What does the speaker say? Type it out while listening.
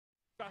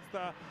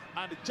Rasta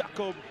and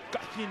Jacob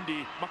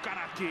Kashindi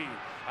Makaraki.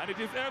 And it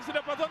is A.F.C.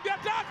 Leopards on the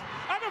attack,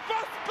 and the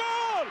first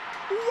goal!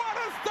 What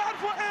a start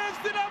for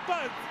A.F.C.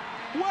 Leopards!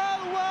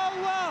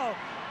 Well.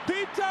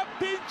 Peter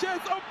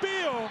Pinches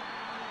Opio,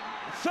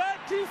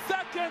 30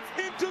 seconds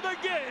into the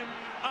game,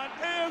 and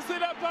A.F.C.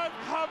 Leopards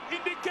have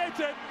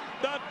indicated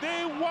that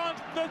they want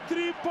the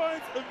 3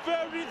 points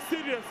very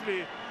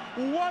seriously.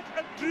 What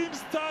a dream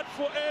start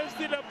for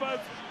A.F.C.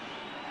 Leopards.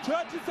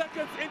 30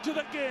 seconds into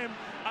the game,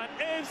 and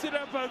A.F.C.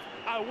 Leopards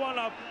are one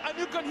up. And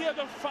you can hear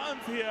the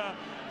fans here.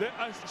 They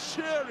are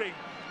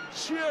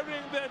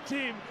cheering their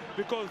team,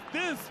 because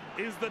this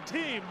is the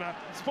team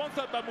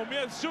sponsored by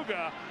Mumias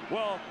Sugar.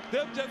 Well,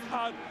 they've just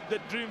had the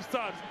dream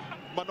start.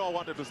 Manoa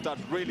wanted to start,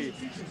 really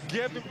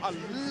gave him a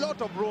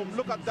lot of room.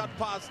 Look at that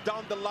pass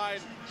down the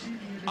line.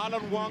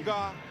 Allan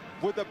Wanga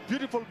with a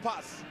beautiful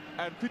pass,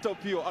 and Peter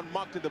Pio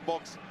unmarked in the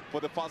box for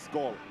the first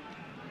goal.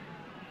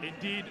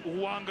 Indeed,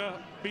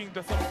 Wanga being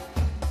the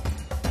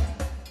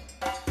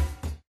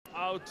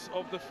out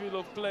of the field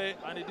of play,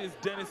 and it is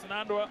Dennis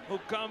Mukaisi who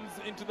comes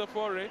into the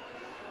foray.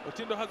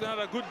 Otindo has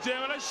another good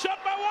jam, and a shot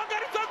by Wanga.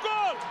 It's a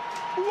goal!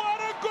 What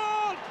a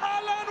goal!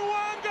 Allan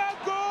Wanga,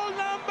 goal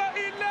number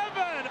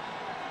 11.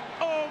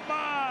 Oh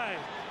my!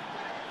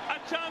 A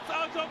chance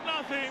out of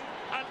nothing,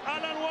 and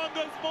Allan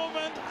Wanga's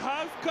moment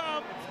has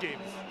come.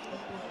 Games.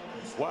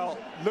 Well,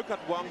 look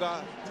at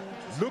Wanga,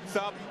 looks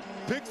up,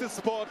 picks his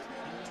spot,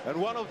 and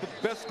one of the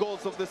best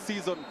goals of the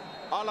season.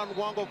 Allan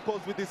Wanga, of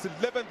course, with his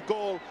 11th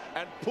goal,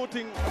 and put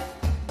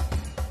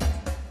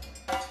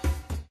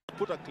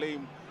a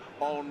claim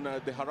on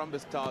the Harambee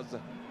Stars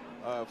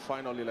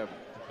final 11.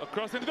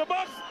 Across into the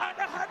box, and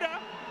a header.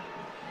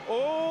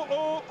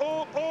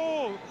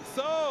 Oh.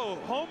 So,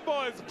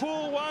 Homeboyz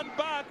pull one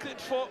back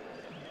for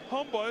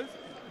Homeboyz,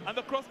 and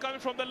the cross coming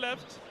from the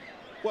left.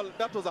 Well,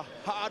 that was a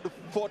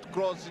hard-fought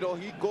cross. You know,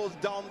 he goes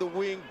down the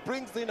wing,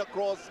 brings in a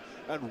cross,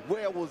 and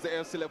where was the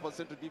A.F.C. Leopards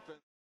central defense?